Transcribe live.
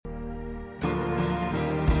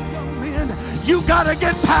You got to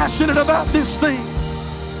get passionate about this thing.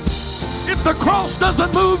 If the cross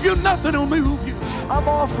doesn't move you, nothing will move you. I'm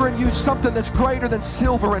offering you something that's greater than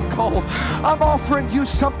silver and gold. I'm offering you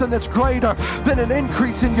something that's greater than an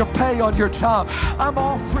increase in your pay on your job. I'm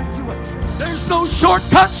offering you There's no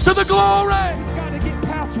shortcuts to the glory. We've got to get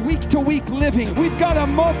past week-to-week living. We've got to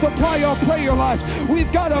multiply our prayer life.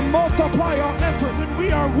 We've got to multiply our effort. And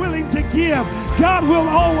we are willing to give. God will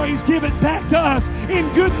always give it back to us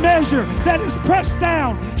in good measure that is pressed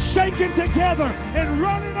down, shaken together, and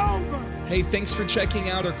running over. Hey, thanks for checking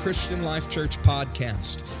out our Christian Life Church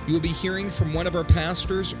podcast. You will be hearing from one of our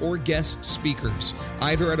pastors or guest speakers,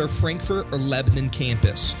 either at our Frankfort or Lebanon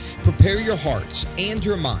campus. Prepare your hearts and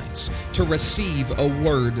your minds to receive a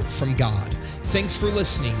word from God. Thanks for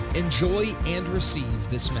listening. Enjoy and receive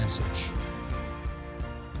this message.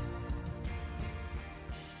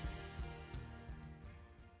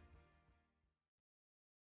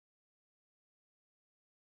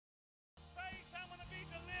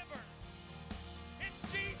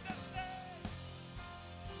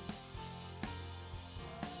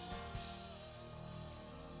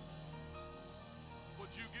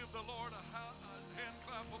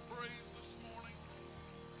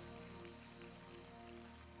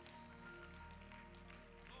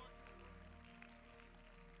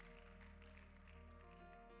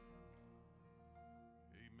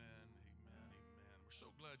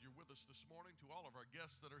 You're with us this morning. To all of our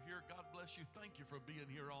guests that are here, God bless you. Thank you for being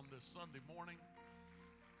here on this Sunday morning.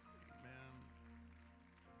 Amen.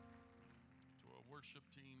 To our worship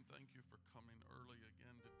team, thank you for coming early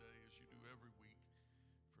again today, as you do every week,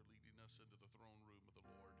 for leading us into the throne room of the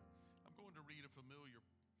Lord. I'm going to read a familiar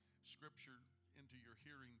scripture into your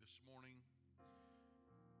hearing this morning.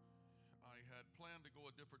 I had planned to go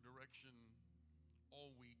a different direction all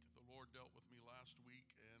week. The Lord dealt with me last week,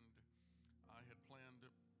 and I had planned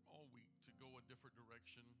all week to go a different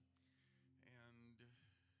direction. And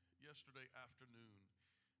yesterday afternoon,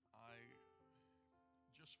 I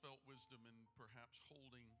just felt wisdom in perhaps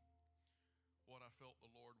holding what I felt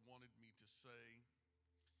the Lord wanted me to say,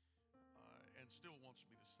 and still wants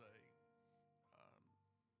me to say.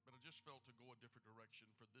 But I just felt to go a different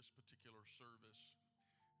direction for this particular service.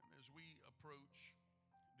 And as we approach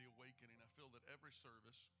the awakening, I feel that every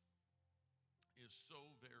service is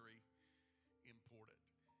so very important,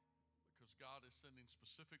 because God is sending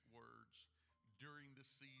specific words during this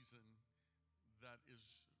season that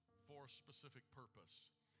is for a specific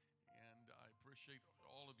purpose. And I appreciate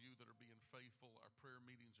all of you that are being faithful. Our prayer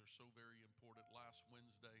meetings are so very important. Last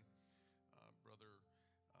Wednesday, Brother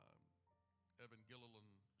Evan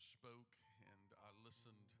Gilliland spoke, and I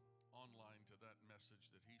listened online to that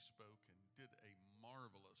message that he spoke and did a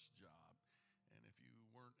marvelous job. And if you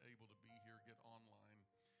weren't able to be here, get online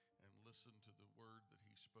and listen to the word that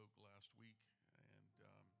he spoke last week.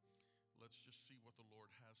 And let's just see what the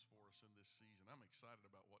Lord has for us in this season. I'm excited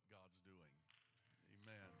about what God's doing.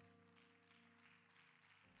 Amen.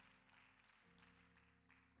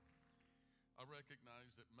 I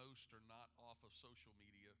recognize that most are not off of social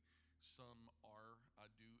media. Some are. I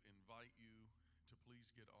do invite you to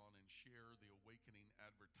please get on and share the awakening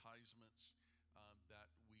advertisements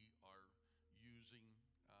that we are using.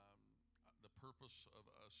 The purpose of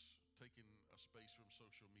us taking a space from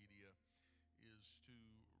social media is to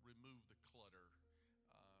remove the clutter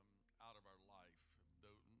out of our life.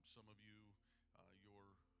 Though some of you, your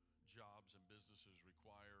jobs and businesses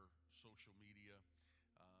require social media,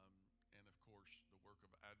 and of course the work of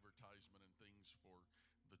advertisement and things for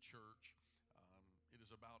the church. It is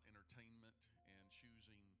about entertainment and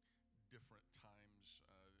choosing different times,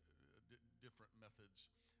 different methods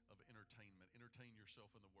of entertainment. Entertain yourself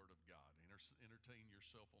in the Word of God. Entertain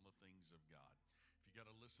yourself on the things of God. If you got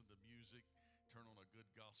to listen to music, turn on a good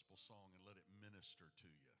gospel song and let it minister to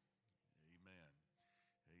you. Amen.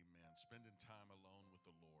 Amen. Spending time alone with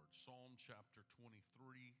the Lord. Psalm chapter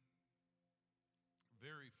 23.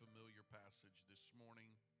 Very familiar passage this morning.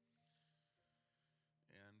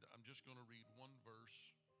 And I'm just going to read one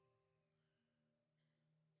verse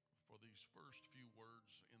for these first few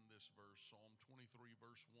words in this verse. Psalm 23,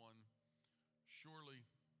 verse 1. Surely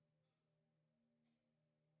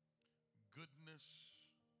goodness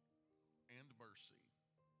and mercy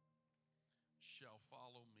shall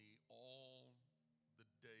follow me all the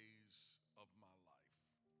days of my life,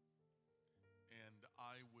 and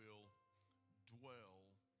I will dwell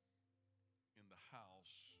in the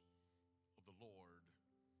house of the Lord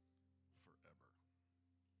forever.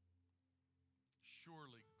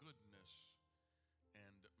 Surely goodness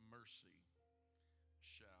and mercy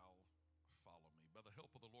shall follow me. By the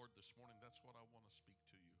help of the Lord this morning, that's what I want to speak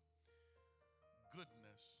to you.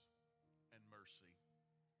 Goodness and mercy. mercy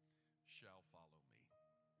shall follow me.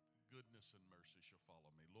 Goodness and mercy shall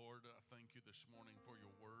follow me. Lord, I thank you this morning for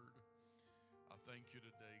your word. I thank you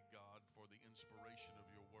today, God, for the inspiration of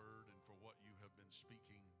your word and for what you have been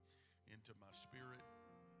speaking into my spirit.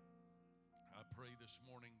 I pray this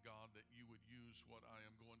morning, God, that you would use what I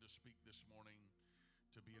am going to speak this morning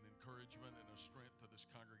to be an encouragement and a strength to this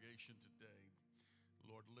congregation today.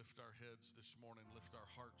 Lord, lift our heads this morning, lift our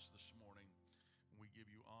hearts this morning. We give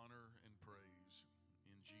you honor and praise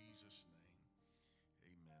in Jesus' name.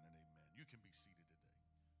 Amen and amen. You can be seated today.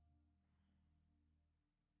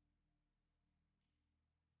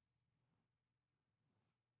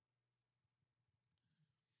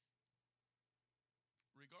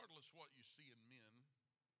 Regardless what you see in men,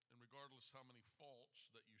 and regardless how many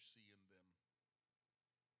faults that you see in them,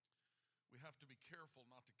 we have to be careful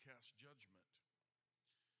not to cast judgment,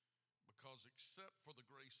 because except for the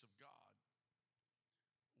grace of God,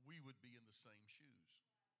 we would be in the same shoes.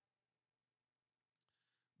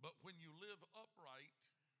 But when you live upright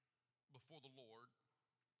before the Lord,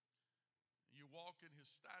 you walk in his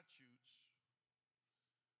statutes,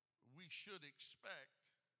 we should expect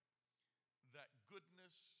that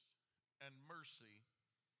goodness and mercy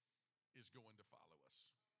is going to follow us.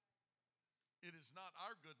 It is not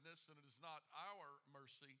our goodness and it is not our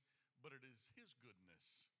mercy, but it is his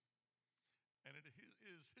goodness and it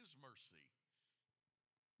is his mercy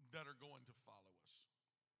that are going to follow us.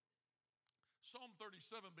 Psalm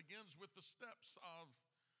 37 begins with the steps of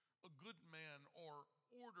a good man, or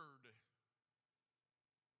ordered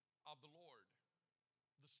of the Lord.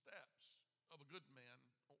 The steps of a good man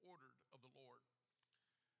are ordered of the Lord.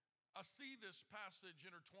 I see this passage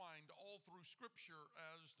intertwined all through Scripture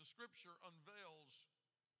as the Scripture unveils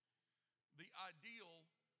the ideal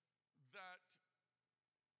that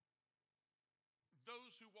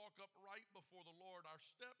those who walk upright before the Lord, our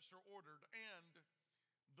steps are ordered, and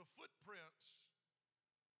the footprints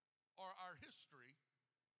are our history,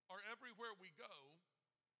 or everywhere we go,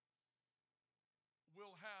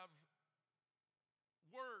 will have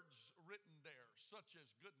words written there, such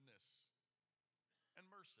as goodness and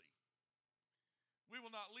mercy. We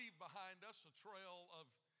will not leave behind us a trail of,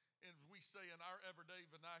 as we say in our everyday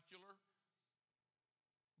vernacular,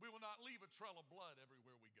 we will not leave a trail of blood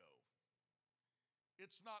everywhere we go.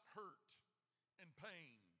 It's not hurt and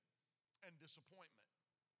pain and disappointment.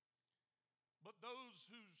 But those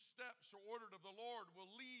whose steps are ordered of the Lord will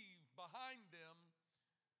leave behind them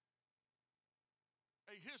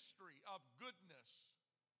a history of goodness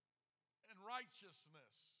and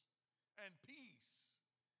righteousness and peace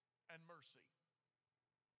and mercy.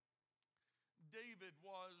 David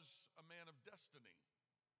was a man of destiny.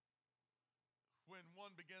 When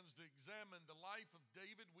one begins to examine the life of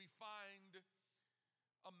David, we find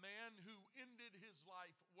a man who ended his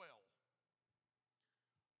life well.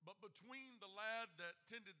 But between the lad that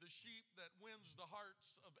tended the sheep that wins the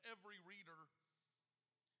hearts of every reader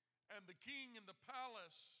and the king in the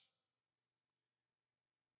palace,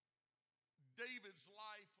 David's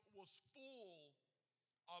life was full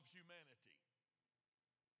of humanity.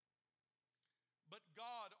 But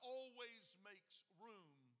God always makes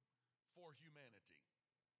room for humanity,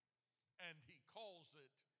 and he calls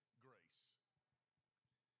it grace.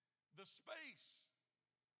 The space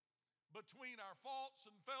between our faults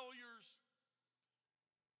and failures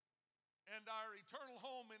and our eternal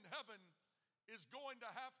home in heaven is going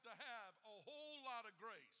to have a whole lot of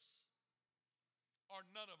grace, or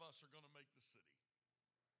none of us are going to make the city.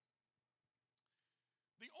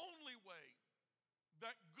 The only way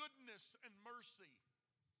that goodness and mercy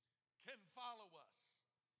can follow us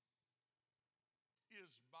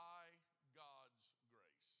is by God's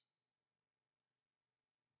grace.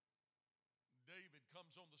 David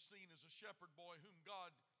comes on the scene as a shepherd boy whom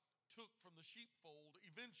God took from the sheepfold,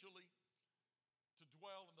 eventually to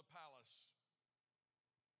dwell in the palace.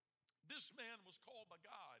 This man was called by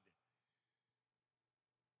God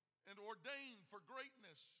and ordained for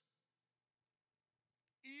greatness,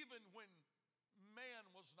 even when man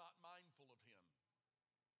was not mindful of him.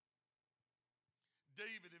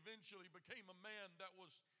 David eventually became a man that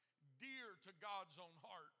was dear to God's own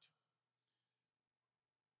heart.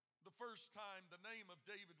 The first time the name of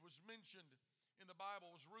David was mentioned in the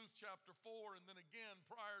Bible was Ruth chapter 4, and then again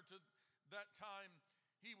prior to that time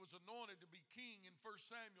he was anointed to be king in 1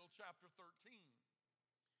 Samuel chapter 13.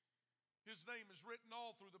 His name is written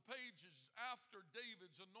all through the pages after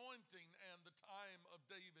David's anointing, and the time of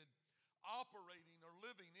David operating or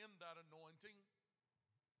living in that anointing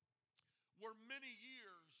were many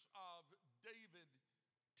years of David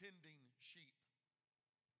tending sheep.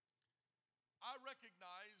 I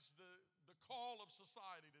recognize the call all of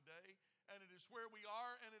society today, and it is where we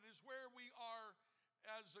are, and it is where we are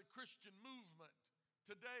as a Christian movement.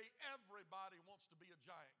 Today, everybody wants to be a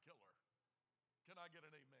giant killer. Can I get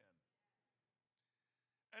an amen?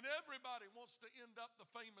 And everybody wants to end up the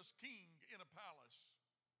famous king in a palace.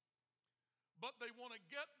 But they want to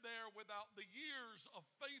get there without the years of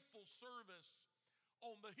faithful service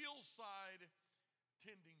on the hillside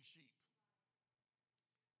tending sheep.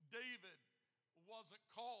 David wasn't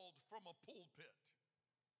called from a pulpit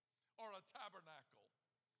or a tabernacle.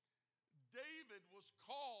 David was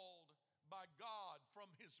called by God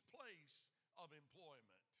from his place of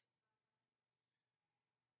employment.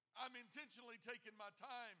 I'm intentionally taking my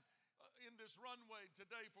time in this runway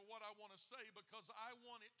today for what I want to say, because I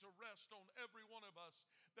want it to rest on every one of us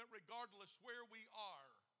that regardless where we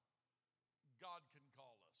are, God can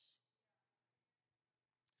call us.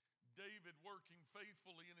 David, working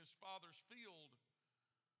faithfully in his father's field,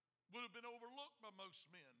 would have been overlooked by most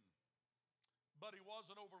men, but he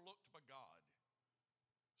wasn't overlooked by God.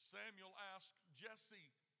 Samuel asked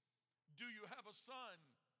Jesse, "Do you have a son?"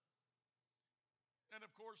 And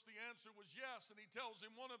of course the answer was yes, and he tells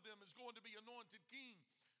him one of them is going to be anointed king.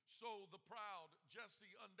 So the proud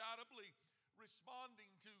Jesse, undoubtedly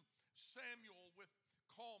responding to Samuel with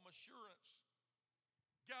calm assurance,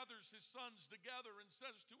 gathers his sons together and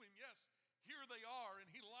says to him, "Yes, here they are," and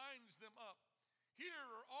he lines them up. "Here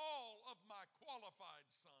are all of my qualified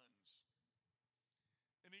sons."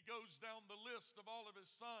 And he goes down the list of all of his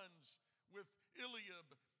sons with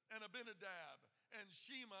Eliab and Abinadab and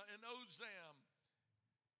Shema and Ozam.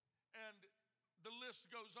 And the list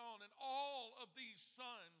goes on. And all of these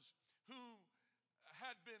sons who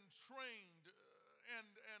had been trained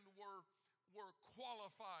and were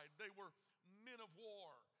qualified, they were men of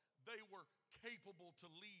war, they were capable to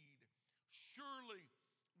lead. Surely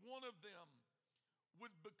one of them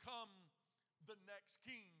would become the next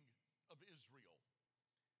king of Israel.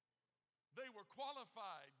 They were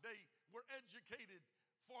qualified, they were educated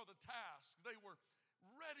for the task, they were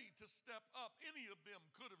ready to step up. Any of them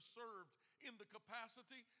could have served in the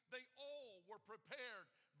capacity. They all were prepared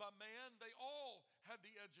by man. They all had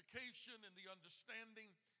the education and the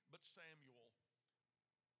understanding. But Samuel,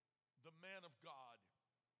 the man of God,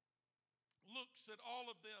 looks at all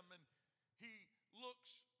of them, and he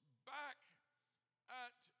looks back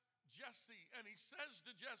at Jesse, and he says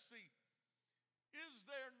to Jesse, "Is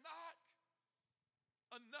there not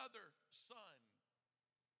another son?"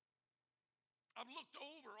 I've looked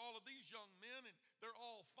over all of these young men, and they're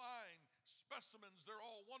all fine specimens. They're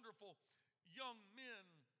all wonderful young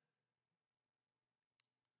men.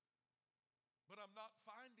 But I'm not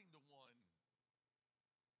finding the one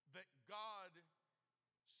that God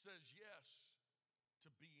says yes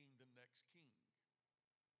to being the next king.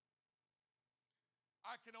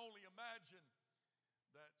 I can only imagine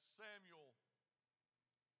that Samuel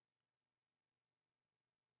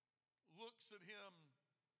looks at him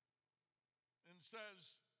and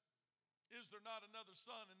says, "Is there not another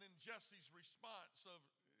son?" And then Jesse's response of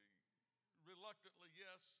reluctantly,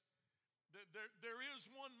 "Yes, there is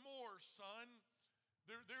one more son.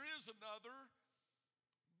 There is another,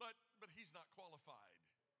 but he's not qualified.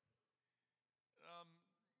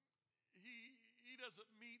 He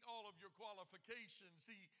doesn't meet all of your qualifications.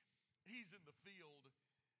 He's in the field.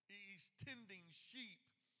 He's tending sheep.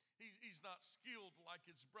 He's not skilled like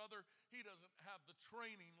his brother. He doesn't have the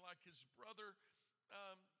training like his brother.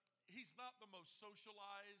 He's not the most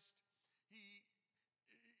socialized. He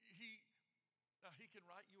can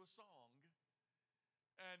write you a song,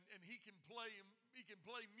 and he can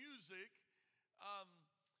play music.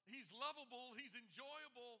 He's lovable. He's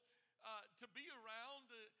enjoyable to be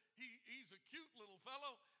around. He's a cute little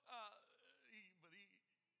fellow, but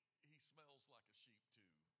he smells like a sheep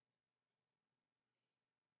too.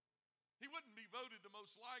 He wouldn't be voted the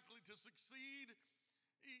most likely to succeed.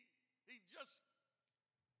 He just,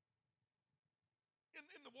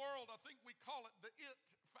 in the world, I think we call it the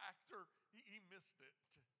it factor. He missed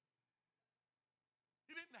it.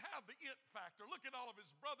 He didn't have the it factor. Look at all of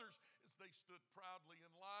his brothers as they stood proudly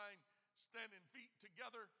in line, standing feet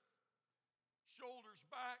together, shoulders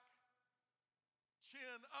back,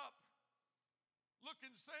 chin up,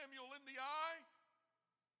 looking Samuel in the eye.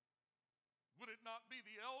 Would it not be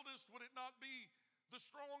the eldest? Would it not be the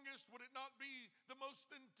strongest? Would it not be the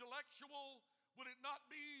most intellectual? Would it not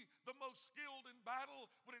be the most skilled in battle?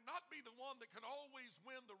 Would it not be the one that could always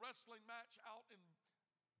win the wrestling match out in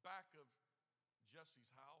back of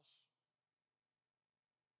Jesse's house?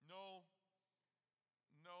 No.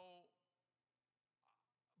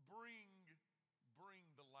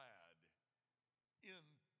 Bring the lad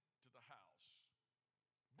into the house.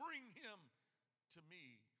 Bring him to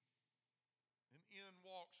me. And in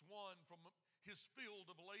walks one from his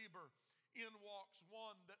field of labor. In walks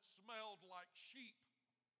one that smelled like sheep.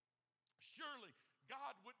 Surely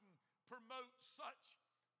God wouldn't promote such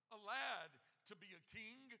a lad to be a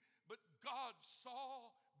king, but God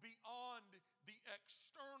saw beyond the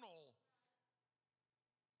external,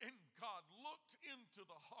 and God looked into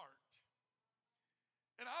the heart.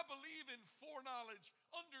 And I believe in foreknowledge,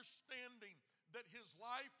 understanding that his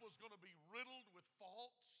life was going to be riddled with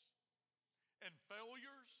faults and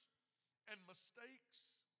failures and mistakes,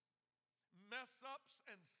 mess ups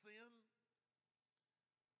and sin,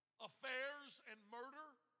 affairs and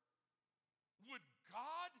murder. Would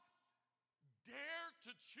God dare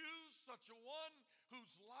to choose such a one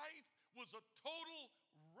whose life was a total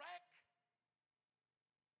wreck?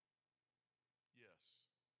 Yes.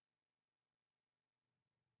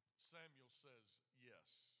 Samuel says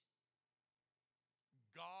yes.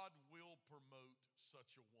 God will promote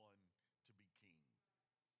such a one to be king.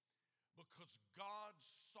 Because God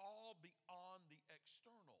saw beyond the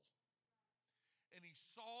external. And he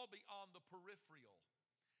saw beyond the peripheral.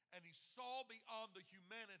 And he saw beyond the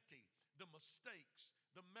humanity, the mistakes,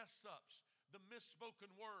 the mess-ups, the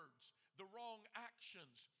misspoken words, the wrong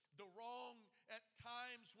actions, the wrong at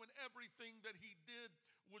times when everything that he did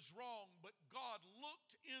was wrong. But God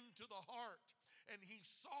looked into the heart and he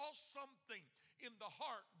saw something in the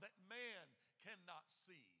heart that man cannot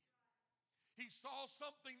see. He saw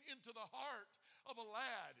something into the heart of a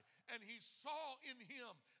lad, and he saw in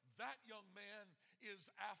him, that young man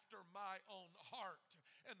is after my own heart.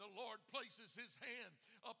 And the Lord places his hand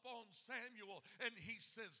upon Samuel, and he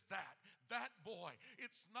says, that boy,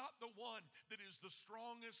 it's not the one that is the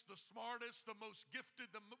strongest, the smartest, the most gifted,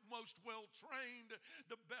 the most well-trained,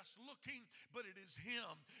 the best looking, but it is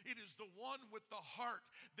him. It is the one with the heart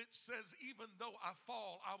that says, even though I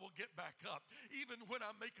fall, I will get back up. Even when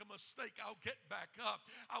I make a mistake, I'll get back up.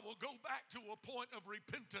 I will go back to a point of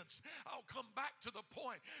repentance. I'll come back to the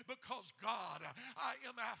point because God, I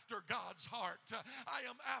am after God's heart. I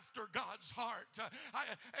am after God's heart.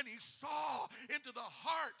 And he saw into the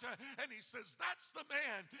heart and he says, that's the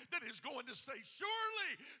man that is going to say,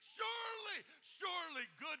 surely, surely, surely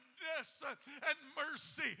goodness and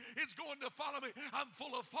mercy is going to follow me. I'm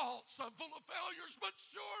full of faults, I'm full of failures, but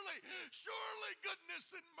surely, surely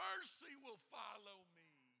goodness and mercy will follow me.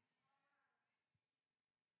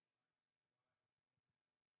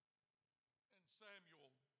 And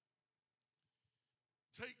Samuel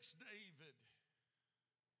takes David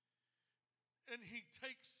and he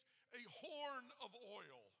takes a horn of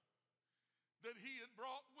oil that he had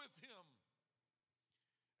brought with him,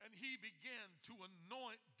 and he began to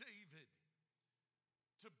anoint David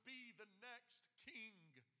to be the next king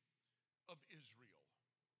of Israel.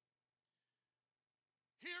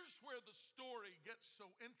 Here's where the story gets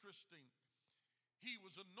so interesting. He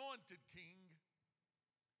was anointed king,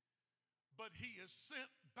 but he is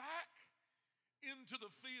sent back into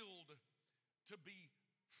the field to be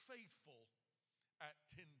faithful at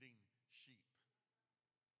tending sheep.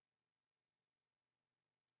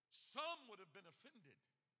 Some would have been offended.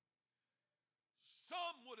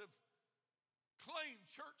 Some would have claimed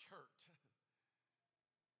church hurt.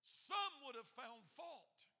 Some would have found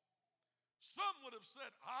fault. Some would have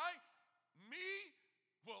said, me?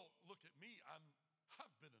 Well, look at me.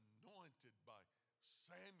 I've been anointed by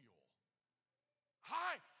Samuel.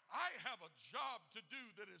 I have a job to do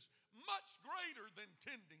that is much greater than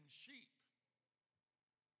tending sheep.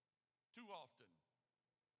 Too often,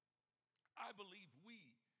 I believe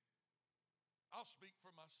I'll speak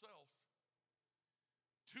for myself.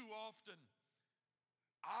 Too often,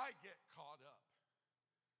 I get caught up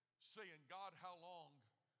saying, God, how long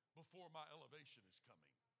before my elevation is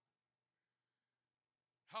coming?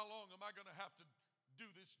 How long am I going to have to do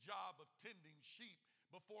this job of tending sheep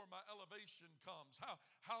before my elevation comes? How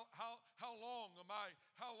long,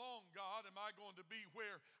 God, am I going to be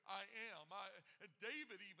where I am?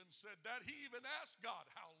 David even said that. He even asked God,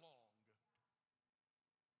 how long?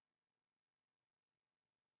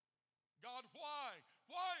 God, why?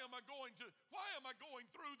 Why am I going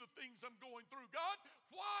through the things I'm going through? God,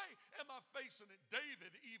 why am I facing it?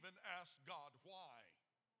 David even asked God, why?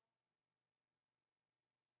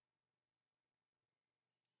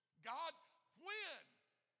 God,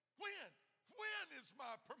 when is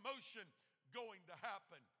my promotion going to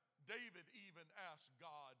happen? David even asked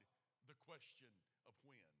God the question of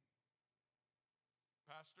when.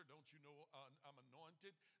 Pastor, don't you know I'm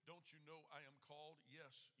anointed? Don't you know I am called?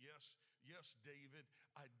 Yes, David,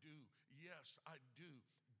 I do. Yes, I do.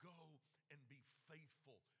 Go and be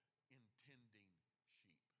faithful in tending sheep.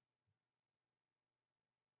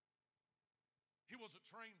 wasn't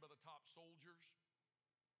trained by the top soldiers.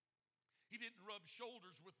 He didn't rub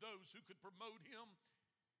shoulders with those who could promote him.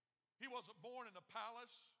 He wasn't born in a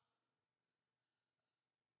palace.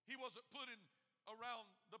 He wasn't put in around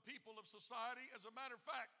the people of society. As a matter of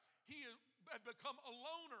fact, he had become a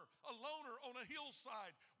loner on a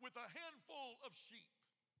hillside with a handful of sheep.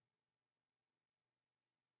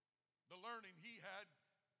 The learning he had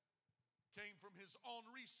came from his own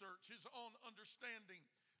research, his own understanding,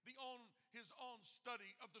 his own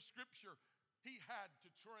study of the Scripture. He had to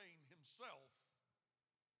train himself.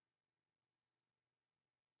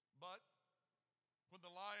 But when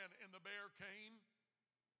the lion and the bear came,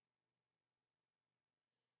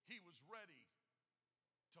 he was ready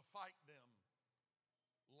to fight them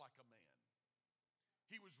like a man.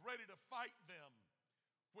 He was ready to fight them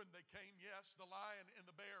when they came. Yes, the lion and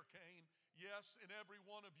the bear came. Yes, and every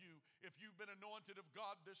one of you, if you've been anointed of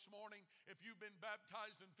God this morning, if you've been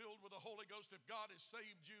baptized and filled with the Holy Ghost, if God has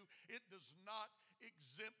saved you, it does not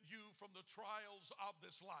exempt you from the trials of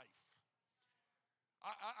this life.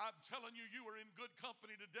 I'm telling you, you are in good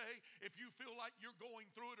company today. If you feel like you're going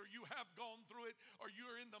through it, or you have gone through it, or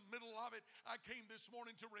you're in the middle of it, I came this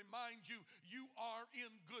morning to remind you, you are in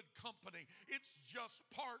good company. It's just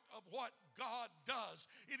part of what God does.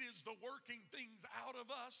 It is the working things out of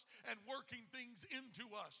us and working things into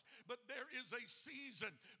us. But there is a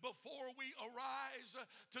season before we arise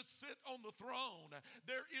to sit on the throne.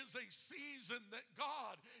 There is a season that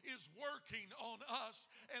God is working on us,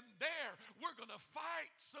 and there we're going to fight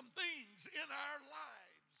some things in our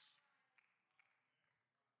lives.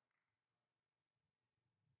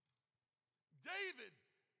 David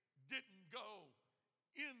didn't go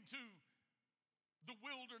into the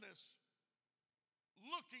wilderness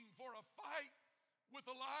looking for a fight with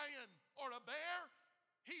a lion or a bear.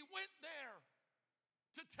 He went there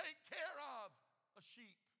to take care of a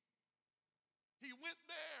sheep. He went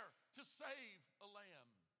there to save a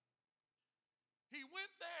lamb. He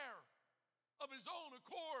went there of his own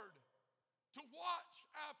accord to watch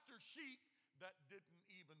after sheep that didn't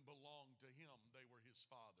even belong to him. They were his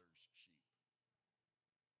father's sheep.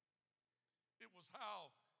 It was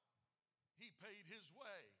how he paid his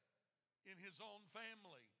way in his own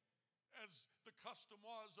family, as the custom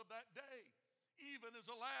was of that day, even as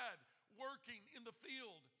a lad working in the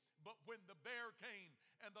field. But when the bear came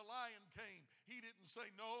and the lion came, he didn't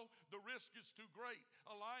say, no, the risk is too great.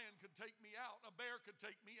 A lion could take me out. A bear could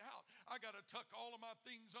take me out. I got to tuck all of my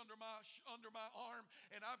things under my arm,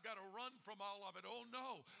 and I've got to run from all of it. Oh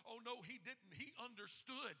no, he didn't. He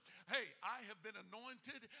understood. Hey, I have been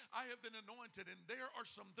anointed. And there are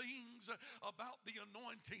some things about the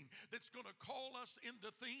anointing that's going to call us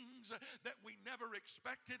into things that we never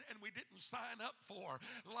expected and we didn't sign up for,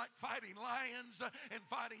 like fighting lions and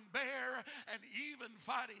fighting bear, and even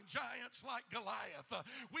fighting giants like Goliath.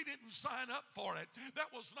 We didn't sign up for it.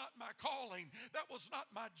 That was not my calling. That was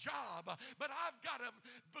not my job. But I've got to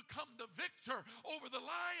become the victor over the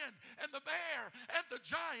lion and the bear and the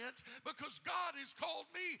giant, because God has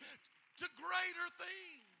called me to greater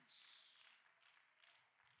things.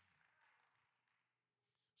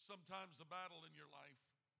 Sometimes the battle in your life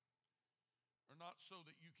are not so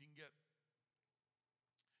that you can get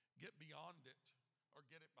beyond it or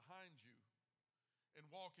get it behind you and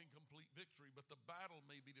walk in complete victory, but the battle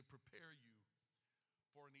may be to prepare you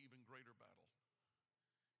for an even greater battle.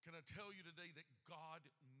 Can I tell you today that God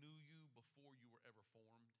knew you before you were ever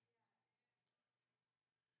formed?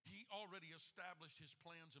 He already established his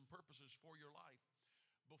plans and purposes for your life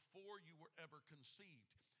before you were ever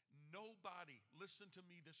conceived. Nobody, listen to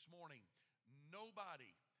me this morning,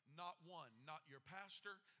 nobody, not one, not your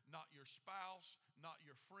pastor, not your spouse, not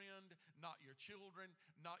your friend, not your children,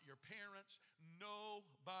 not your parents,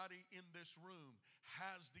 nobody in this room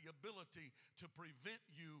has the ability to prevent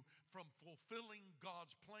you from fulfilling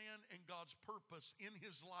God's plan and God's purpose in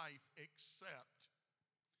his life except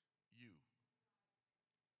you.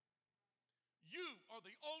 You are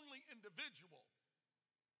the only individual.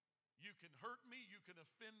 You can hurt me, you can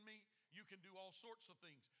offend me, you can do all sorts of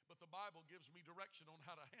things, but the Bible gives me direction on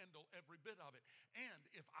how to handle every bit of it. And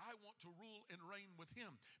if I want to rule and reign with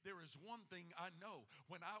him, there is one thing I know.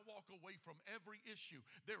 When I walk away from every issue,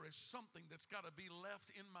 there is something that's got to be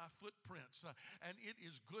left in my footprints, and it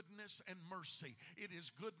is goodness and mercy. It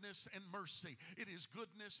is goodness and mercy. It is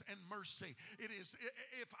goodness and mercy. It is,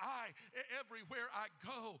 everywhere I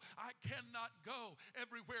go, I cannot go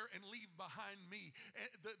everywhere and leave behind me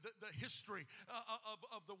the history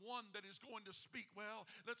of the one that is going to speak. Well,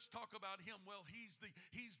 let's talk about him. Well, he's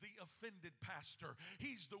the offended pastor.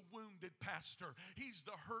 He's the wounded pastor. He's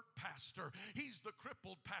the hurt pastor. He's the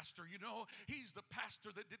crippled pastor. You know, he's the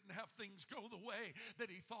pastor that didn't have things go the way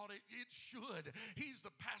that he thought it should. He's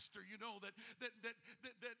the pastor, you know, that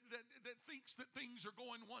thinks that things are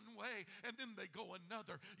going one way and then they go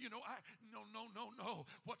another. You know, no.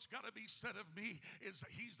 What's got to be said of me is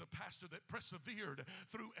he's the pastor that persevered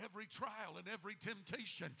through every trial and every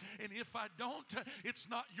temptation. And if I don't, it's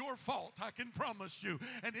not your fault, I can promise you.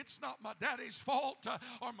 And it's not my daddy's fault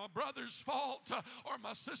or my brother's fault or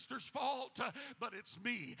my sister's fault, but it's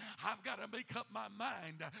me. I've got to make up my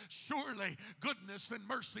mind. Surely goodness and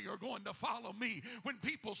mercy are going to follow me. When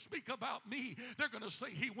people speak about me, they're going to say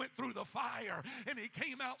he went through the fire and he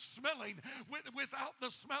came out smelling without the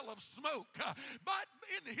smell of smoke. But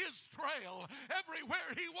in his trail, everywhere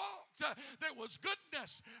he walked, there was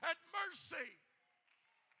goodness and mercy.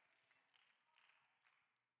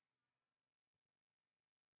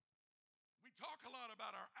 We talk a lot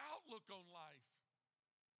about our outlook on life.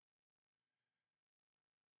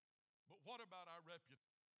 But what about our reputation?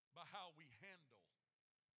 By how we handle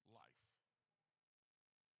life.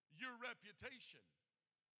 Your reputation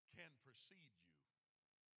can precede you.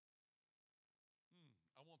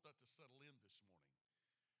 I want that to settle in this morning.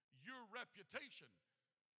 Your reputation,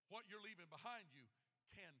 what you're leaving behind you,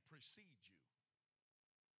 can precede you.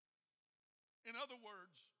 In other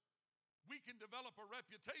words, we can develop a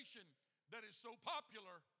reputation that is so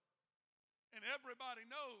popular and everybody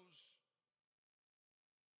knows.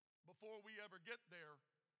 Before we ever get there,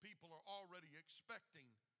 people are already expecting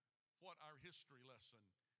what our history lesson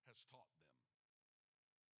has taught them.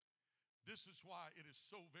 This is why it is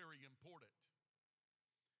so very important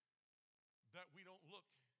that we don't look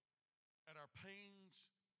at our pains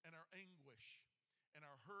and our anguish and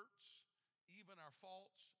our hurts, even our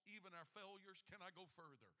faults, even our failures. Can I go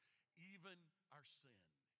further? Even our sin.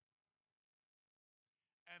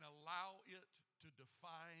 And allow it to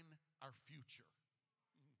define our future.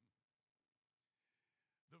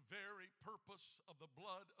 The very purpose of the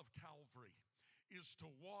blood of Calvary is to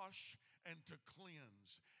wash and to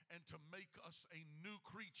cleanse and to make us a new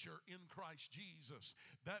creature in Christ Jesus.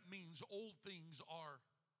 That means old things are,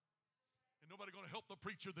 and nobody going to help the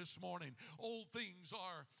preacher this morning, old things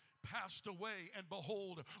are passed away, and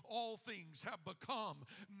behold, all things have become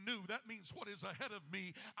new. That means what is ahead of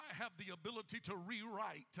me, I have the ability to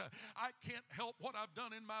rewrite. I can't help what I've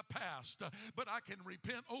done in my past, but I can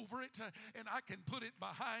repent over it and I can put it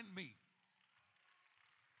behind me.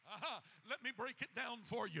 Let me break it down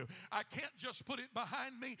for you. I can't just put it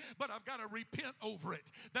behind me, but I've got to repent over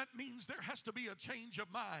it. That means there has to be a change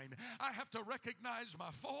of mind. I have to recognize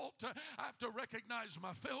my fault. I have to recognize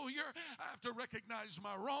my failure. I have to recognize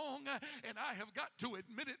my wrong. And I have got to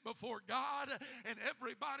admit it before God and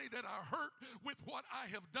everybody that I hurt with what I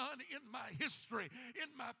have done in my history, in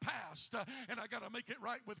my past. And I got to make it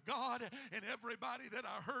right with God and everybody that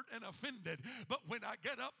I hurt and offended. But when I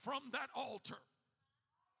get up from that altar,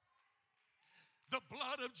 the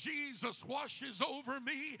blood of Jesus washes over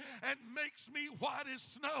me and makes me white as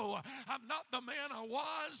snow. I'm not the man I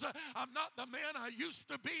was. I'm not the man I used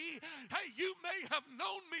to be. Hey, you may have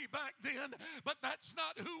known me back then, but that's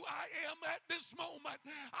not who I am at this moment.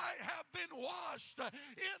 I have been washed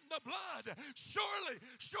in the blood. Surely,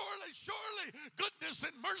 goodness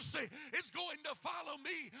and mercy is going to follow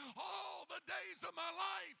me all the days of my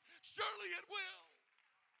life. Surely it will.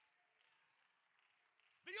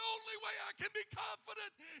 The only way I can be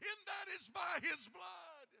confident in that is by his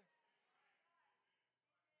blood.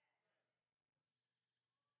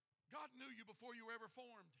 God knew you before you were ever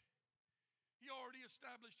formed. He already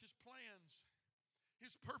established his plans,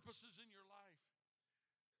 his purposes in your life.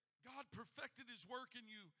 God perfected his work in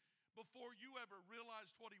you before you ever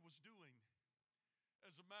realized what he was doing.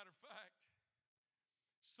 As a matter of fact,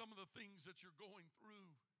 some of the things that you're going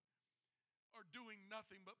through are doing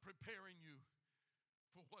nothing but preparing you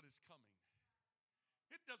for what is coming.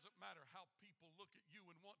 It doesn't matter how people look at you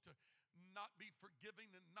and want to not be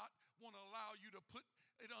forgiving and not want to allow you to put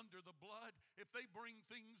it under the blood. If they bring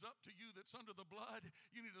things up to you that's under the blood,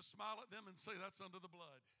 you need to smile at them and say, that's under the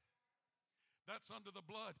blood. That's under the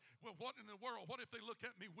blood. Well, what in the world? What if they look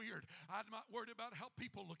at me weird? I'm not worried about how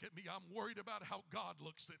people look at me. I'm worried about how God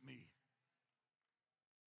looks at me.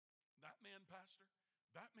 That man, Pastor,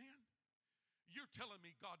 that man, you're telling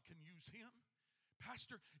me God can use him?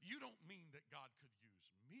 Pastor, you don't mean that God could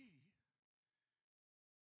use me.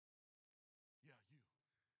 Yeah, you.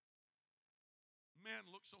 Man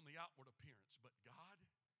looks on the outward appearance, but God?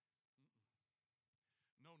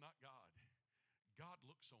 No, not God. God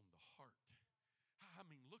looks looks on the heart. I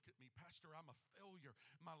mean, look at me, Pastor. I'm a failure.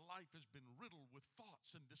 My life has been riddled with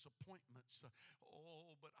thoughts and disappointments.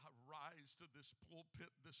 But I rise to this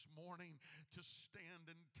pulpit this morning to stand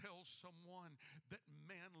and tell someone that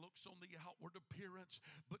man looks on the outward appearance,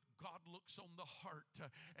 but God looks on the heart.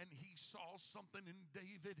 And he saw something in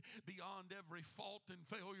David beyond every fault and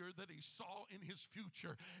failure that he saw in his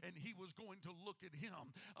future. And he was going to look at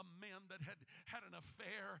him, a man that had had an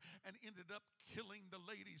affair and ended up killing the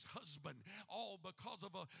lady's husband, all because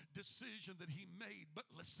of a decision that he made. But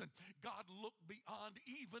listen, God looked beyond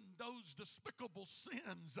even those despicable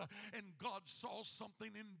sins, and God saw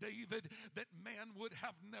something in David that man would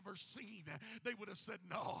have never seen. They would have said,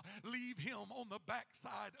 no, leave him on the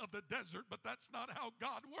backside of the desert. But that's not how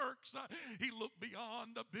God works. He looked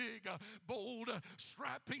beyond the big, bold,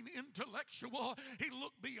 strapping intellectual. He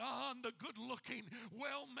looked beyond the good-looking,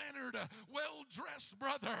 well-mannered, well-dressed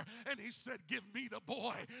brother, and he said, give me the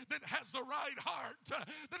boy that has the right heart,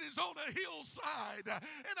 that is on a hillside,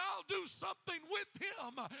 and I'll do something with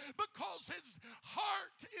him because his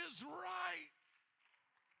heart is right.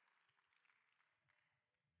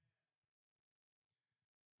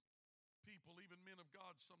 People, even men of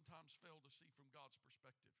God, sometimes fail to see from God's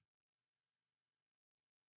perspective.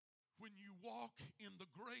 When you walk in the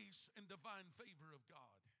grace and divine favor of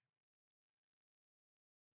God,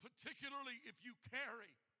 particularly if you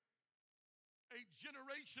carry a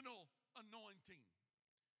generational anointing,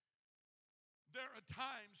 there are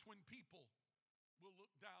times when people will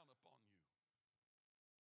look down upon you.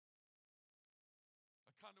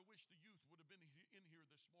 I kind of wish the youth would have been in here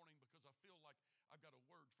this morning because I feel like I've got a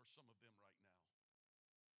word for some of them right now.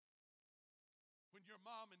 When your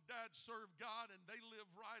mom and dad serve God and they live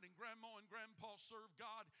right, and grandma and grandpa serve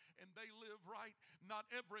God and they live right, not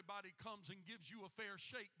everybody comes and gives you a fair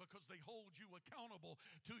shake because they hold you accountable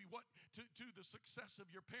to the success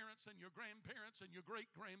of your parents and your grandparents and your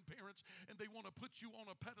great-grandparents, and they want to put you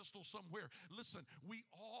on a pedestal somewhere. Listen, we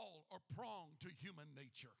all are prone to human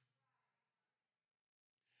nature.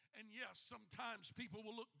 And yes, sometimes people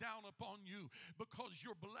will look down upon you because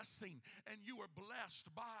you're blessing and you are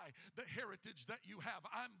blessed by the heritage that you have.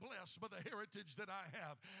 I'm blessed by the heritage that I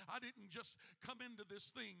have. I didn't just come into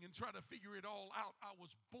this thing and try to figure it all out. I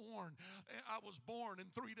was born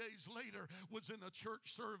and 3 days later was in a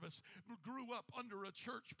church service, grew up under a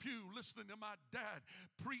church pew listening to my dad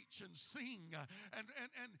preach and sing, and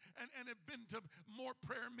have been to more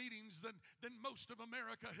prayer meetings than most of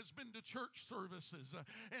America has been to church services.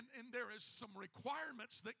 And there is some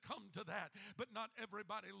requirements that come to that, but not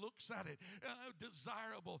everybody looks at it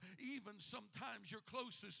desirable. Even sometimes your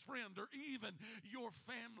closest friend or even your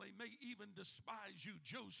family may even despise you.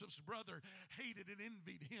 Joseph's brother hated and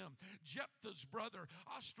envied him. Jephthah's brother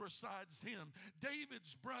ostracized him.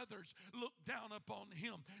 David's brothers looked down upon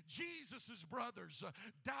him. Jesus' brothers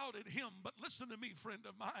doubted him. But listen to me, friend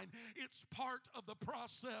of mine, it's part of the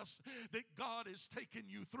process that God is taking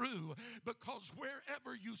you through, because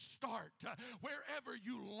wherever you start, wherever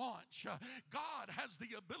you launch, God has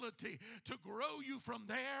the ability to grow you from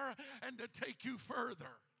there and to take you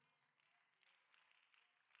further.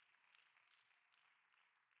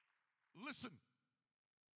 Listen,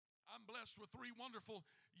 I'm blessed with 3 wonderful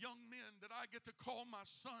young men that I get to call my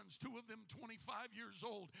sons, 2 of them 25 years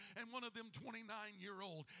old and 1 of them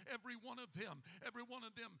 29-year-old. Every one of them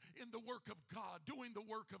in the work of God, doing the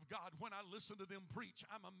work of God. When I listen to them preach,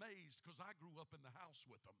 I'm amazed because I grew up in the house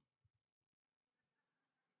with them.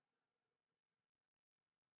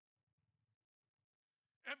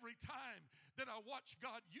 Every time that I watch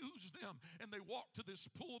God use them and they walk to this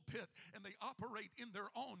pulpit and they operate in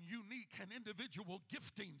their own unique and individual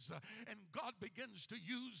giftings, and God begins to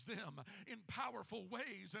use them in powerful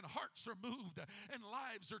ways, and hearts are moved and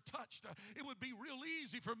lives are touched, it would be real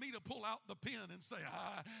easy for me to pull out the pen and say,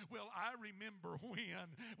 I remember when.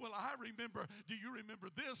 I remember, do you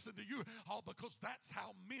remember this? And do you? All because that's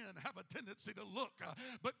how men have a tendency to look.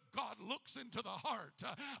 But God looks into the heart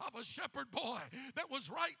of a shepherd boy that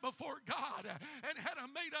was right before God and had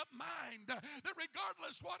a made-up mind that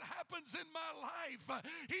regardless what happens in my life,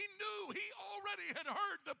 he knew he already had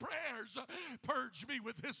heard the prayers. Purge me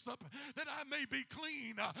with hyssop that I may be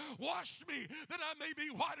clean. Wash me that I may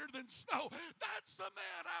be whiter than snow. That's the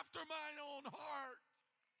man after mine own heart.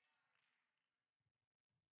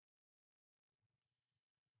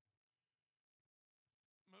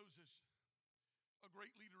 Moses, a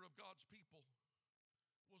great leader of God's people,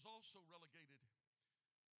 was also relegated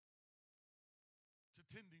to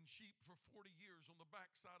tending sheep for 40 years on the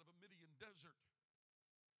backside of a Midian desert.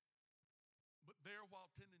 But there, while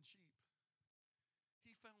tending sheep,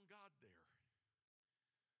 he found God there.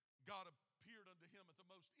 God appeared unto him at the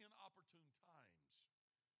most most inopportune times.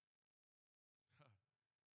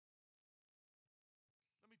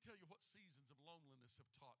 Let me tell you what seasons of loneliness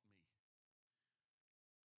have taught me.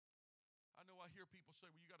 I know I hear people say,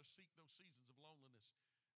 well, you got to seek those seasons of loneliness.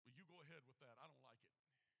 Well, you go ahead with that. I don't like it.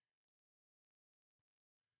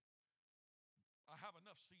 I have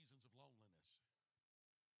enough seasons of loneliness.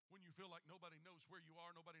 When you feel like nobody knows where you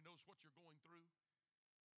are, nobody knows what you're going through.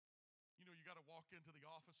 You know, you got to walk into the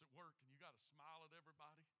office at work and you got to smile at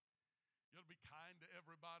everybody. You got to be kind to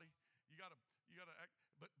everybody. You got to act.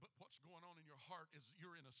 But what's going on in your heart is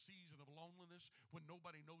you're in a season of loneliness when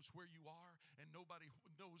nobody knows where you are and nobody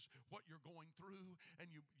knows what you're going through, and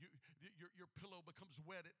your pillow becomes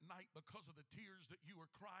wet at night because of the tears that you are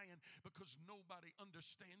crying, because nobody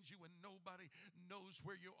understands you and nobody knows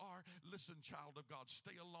where you are. Listen, child of God,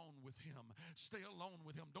 stay alone with Him. Stay alone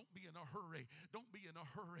with Him. Don't be in a hurry. Don't be in a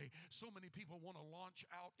hurry. So many people want to launch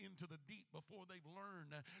out into the deep before they've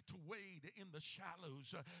learned to wade in the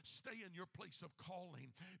shallows. Stay in your place of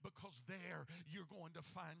calling, because there you're going to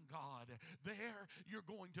find God. There you're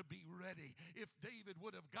going to be ready. If David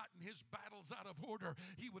would have gotten his battles out of order,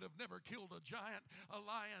 he would have never killed a giant, a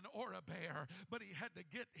lion, or a bear. But he had to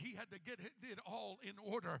get it all in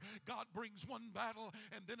order. God brings one battle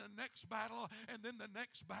and then a next battle and then the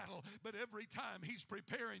next battle. But every time He's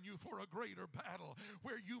preparing you for a greater battle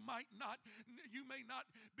where you may not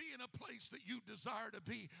be in a place that you desire to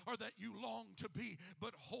be or that you long to be,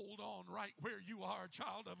 but hold on right where you are,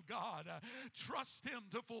 child of God. Trust Him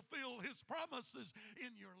to fulfill His promises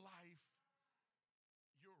in your life.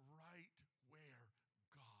 You're right where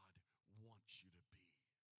God wants you to be,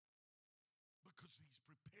 because He's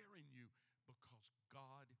preparing you, because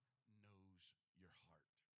God knows your heart.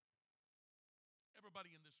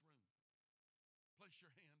 Everybody in this room, place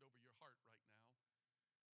your hand over your heart right now.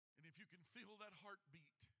 And if you can feel that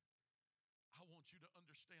heartbeat, I want you to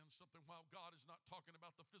understand something. While God is not talking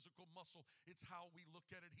about the physical muscle, it's how we look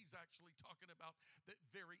at it. He's actually talking about that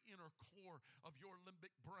very inner core of your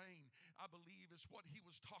limbic brain, I believe, is what He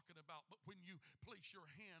was talking about. But when you place your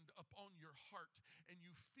hand upon your heart and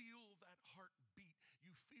you feel that heartbeat,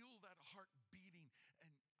 you feel that heart beating,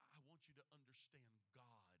 and I want you to understand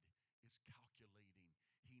God is calculating.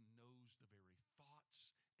 He knows the very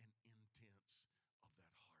thoughts and intents of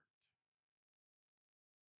that heart.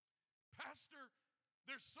 Pastor,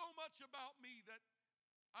 there's so much about me that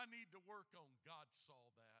I need to work on. God saw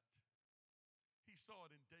that. He saw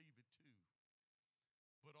it in David too.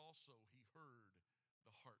 But also He heard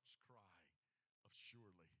the heart's cry of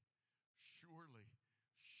surely, surely,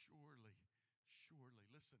 surely, surely.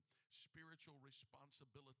 Listen, spiritual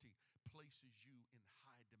responsibility places you in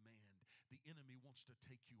high demand. The enemy wants to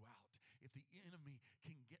take you out. If the enemy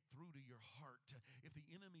can get through to your heart, if the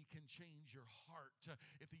enemy can change your heart,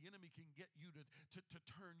 if the enemy can get you to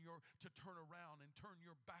turn around and turn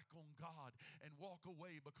your back on God and walk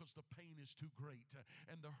away because the pain is too great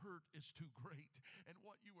and the hurt is too great and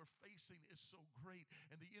what you are facing is so great,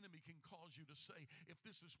 and the enemy can cause you to say, if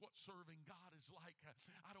this is what serving God is like,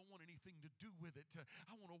 I don't want anything to do with it.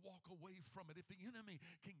 I want to walk away from it. If the enemy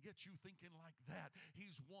can get you thinking like that,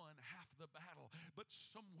 he's won half the battle. But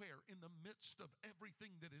somewhere in the midst of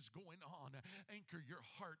everything that is going on, anchor your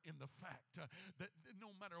heart in the fact that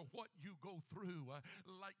no matter what you go through,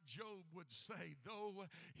 like Job would say, though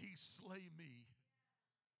He slay me,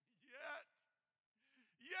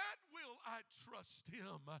 yet will I trust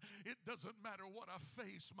Him. It doesn't matter what I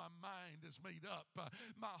face. My mind is made up.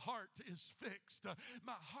 My heart is fixed.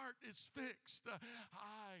 My heart is fixed.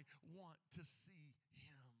 I want to see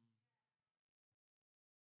Him.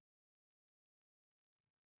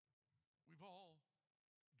 We've all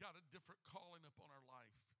got a different calling upon our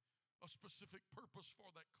life, a specific purpose for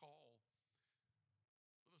that call.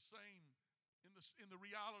 The same in the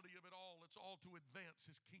reality of it all, it's all to advance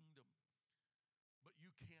His kingdom. But you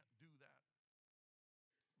can't do that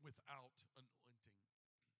without anointing.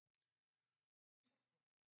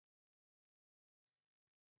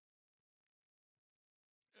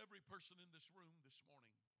 Every person in this room this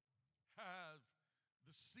morning have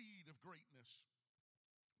the seed of greatness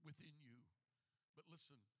within you. But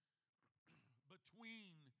listen,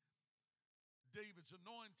 between David's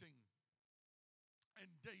anointing and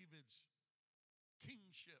David's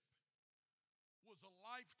kingship was a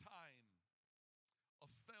lifetime of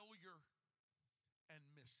failure and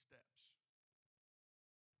missteps.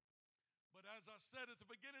 But as I said at the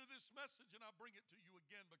beginning of this message, and I bring it to you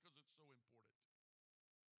again because it's so important,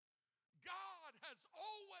 God has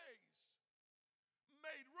always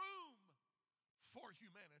made room for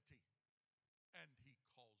humanity, and He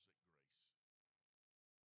calls it grace.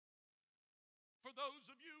 For those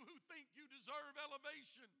of you who think you deserve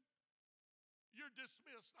elevation, you're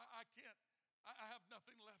dismissed. I have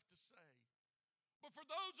nothing left to say. But for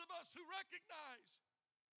those of us who recognize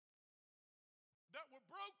that we're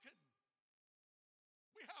broken,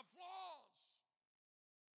 we have flaws,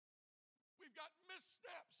 we've got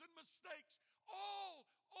missteps and mistakes all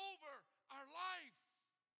over our life.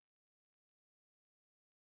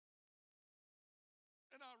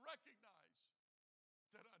 And I recognize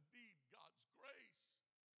that I need God's grace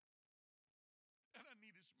and I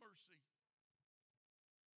need His mercy.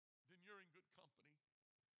 Then you're in good company.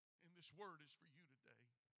 And this word is for you today.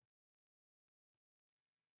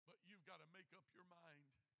 But you've got to make up your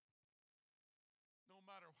mind. No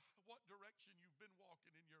matter what direction you've been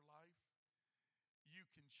walking in your life, you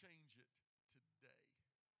can change it today.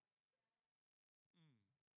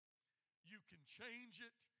 You can change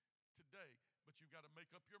it today, but you've got to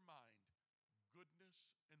make up your mind. Goodness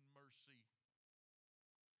and mercy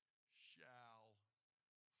shall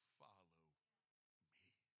follow me.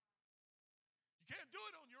 You can't do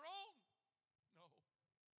it on your own. No.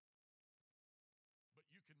 But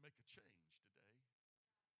you can make a change today.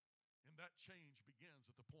 And that change begins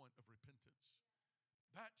at the point of repentance.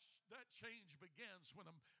 That change begins when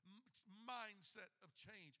a mindset of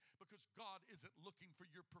change, because God isn't looking for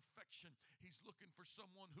your perfection. He's looking for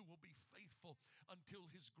someone who will be faithful until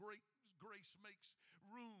His grace makes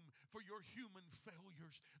room for your human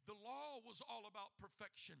failures. The law was all about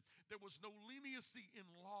perfection. There was no leniency in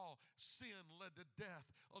law. Sin led to death.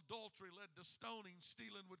 Adultery led to stoning.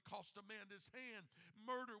 Stealing would cost a man his hand.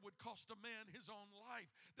 Murder would cost a man his own life.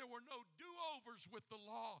 There were no do-overs with the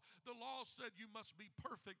law. The law said you must be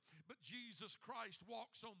perfect, but Jesus Christ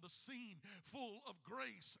walks on the scene full of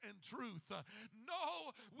grace and truth.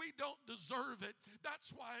 No, we don't deserve it. That's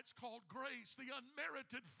why it's called grace, the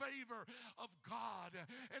unmerited favor of God.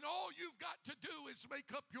 And all you've got to do is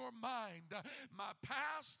make up your mind. My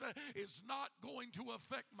past is not going to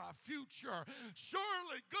affect my future.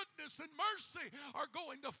 Surely goodness and mercy are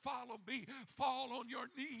going to follow me. Fall on your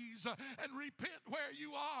knees and repent where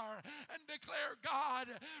you are and declare, God,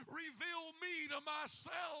 reveal me to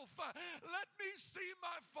myself. Let me see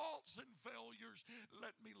my faults and failures.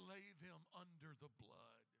 Let me lay them under the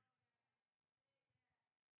blood.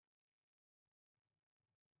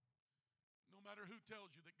 No matter who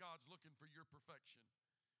tells you that God's looking for your perfection,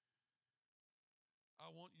 I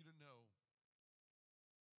want you to know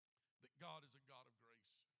that God is a God of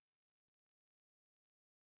grace.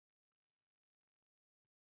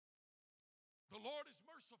 The Lord is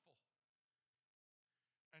merciful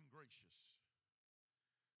and gracious,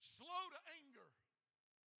 slow to anger,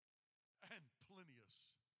 and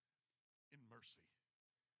plenteous in mercy.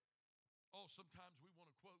 Oh, sometimes we want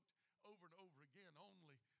to quote over and over again,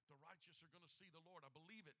 only the righteous are going to see the Lord. I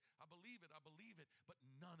believe it. I believe it. I believe it. But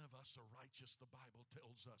none of us are righteous, the Bible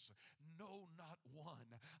tells us. No, not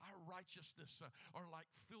one. Our righteousness are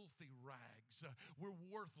like filthy rags. We're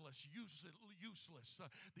worthless, useless.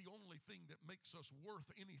 The only thing that makes us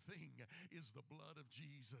worth anything is the blood of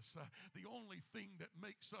Jesus. The only thing that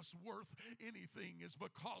makes us worth anything is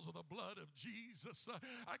because of the blood of Jesus.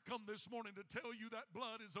 I come this morning to tell you that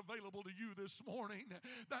blood is available to you this morning.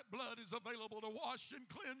 That blood is available to wash and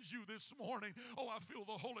cleanse you this morning. Oh, I feel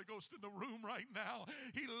the Holy Ghost in the room right now.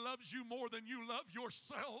 He loves you more than you love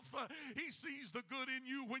yourself. He sees the good in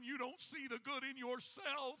you when you don't see the good in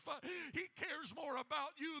yourself. He cares more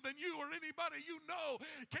about you than you or anybody you know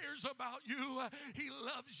cares about you. He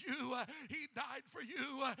loves you. He died for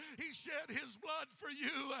you. He shed His blood for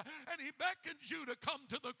you. And He beckons you to come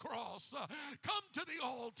to the cross. Come to the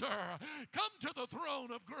altar. Come to the throne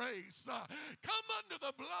of grace. Come under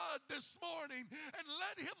the blood this morning and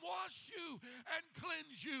let Him wash you and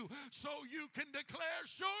cleanse you so you can declare,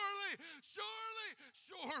 surely, surely,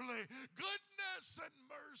 surely, goodness and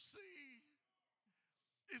mercy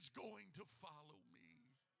is going to follow me.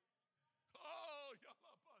 Oh,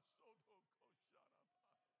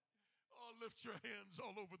 lift your hands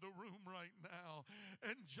all over the room right now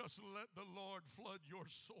and just let the Lord flood your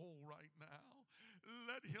soul right now.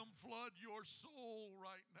 Let Him flood your soul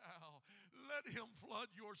right now. Let Him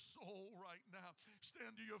flood your soul right now.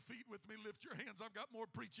 Stand to your feet with me. Lift your hands. I've got more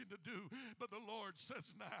preaching to do, but the Lord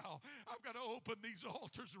says now, I've got to open these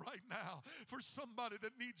altars right now for somebody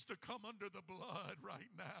that needs to come under the blood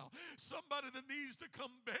right now. Somebody that needs to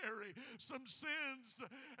come bury some sins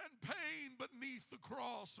and pain beneath the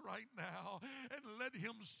cross right now, and let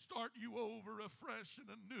Him start you over afresh and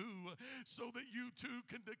anew so that you too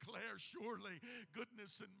can declare, surely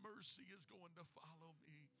goodness and mercy is going to follow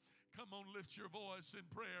me. Come on, lift your voice in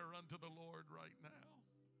prayer unto the Lord right now.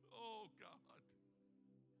 Oh God.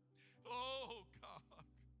 Oh God.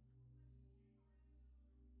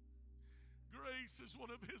 grace is one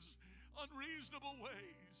of his unreasonable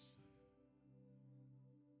ways.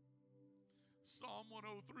 Psalm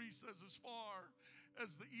 103 says, as far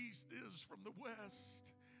as the east is from the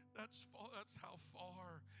west, that's how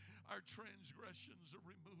far our transgressions are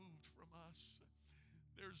removed from us.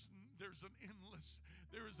 There is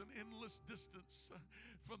an endless distance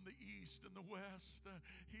from the east and the west.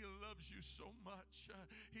 He loves you so much.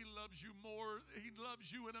 He loves you more. He loves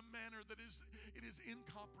you in a manner that it is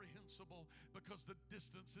incomprehensible, because the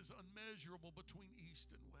distance is unmeasurable between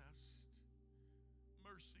east and west.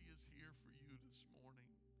 Mercy is here for you this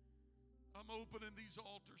morning. I'm opening these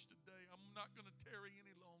altars today. I'm not going to tarry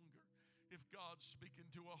any longer. If God's speaking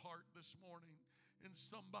to a heart this morning, and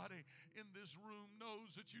somebody in this room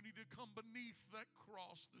knows that you need to come beneath that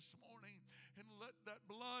cross this morning and let that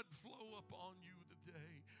blood flow upon you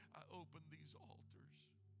today, I open these altars.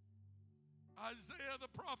 Isaiah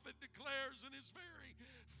the prophet declares in his very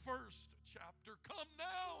first chapter, "Come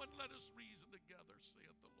now and let us reason together,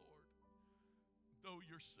 saith the Lord. Though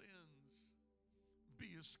your sins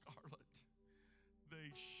be as scarlet,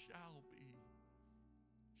 they shall be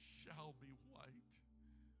white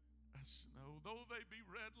as snow. Though they be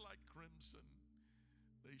red like crimson,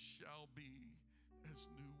 they shall be as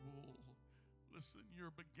new wool." Listen, your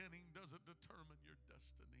beginning doesn't determine your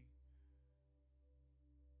destiny.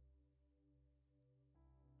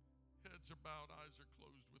 Heads are bowed, eyes are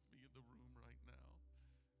closed with me in the room right now.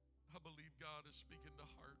 I believe God is speaking to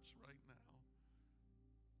hearts right now.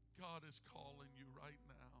 God is calling you right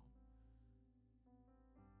now.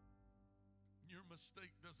 Your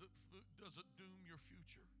mistake doesn't doom your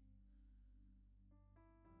future.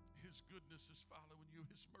 His goodness is following you.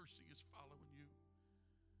 His mercy is following you.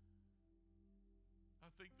 I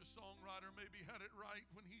think the songwriter maybe had it right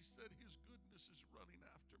when he said, his goodness is running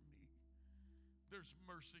after me. There's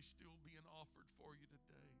mercy still being offered for you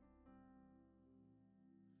today.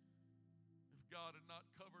 If God had not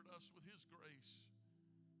covered us with his grace,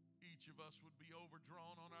 each of us would be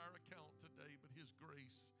overdrawn on our account today, but his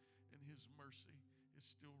grace and his mercy is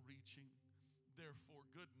still reaching. Therefore,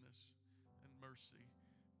 goodness and mercy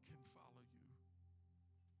can follow you.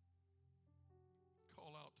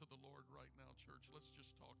 Call out to the Lord right now, church. Let's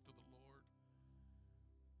just talk to the Lord.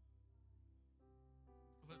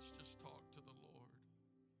 Let's just talk to the Lord.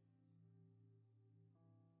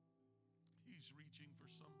 He's reaching for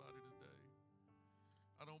somebody today.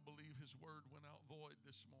 I don't believe his word went out void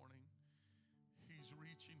this morning. He's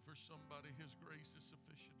reaching for somebody. His grace is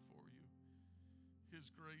sufficient for you.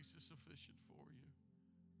 His grace is sufficient for you.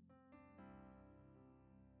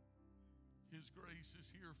 His grace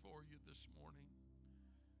is here for you this morning.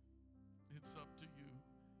 It's up to you.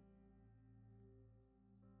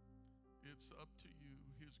 It's up to you.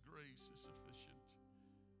 His grace is sufficient.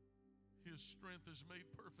 His strength is made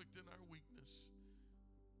perfect in our weakness.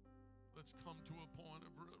 Let's come to a point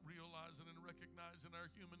of realizing and recognizing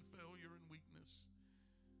our human failure and weakness.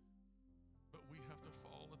 But we have to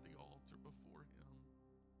fall at the altar before him.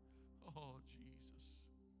 Oh, Jesus.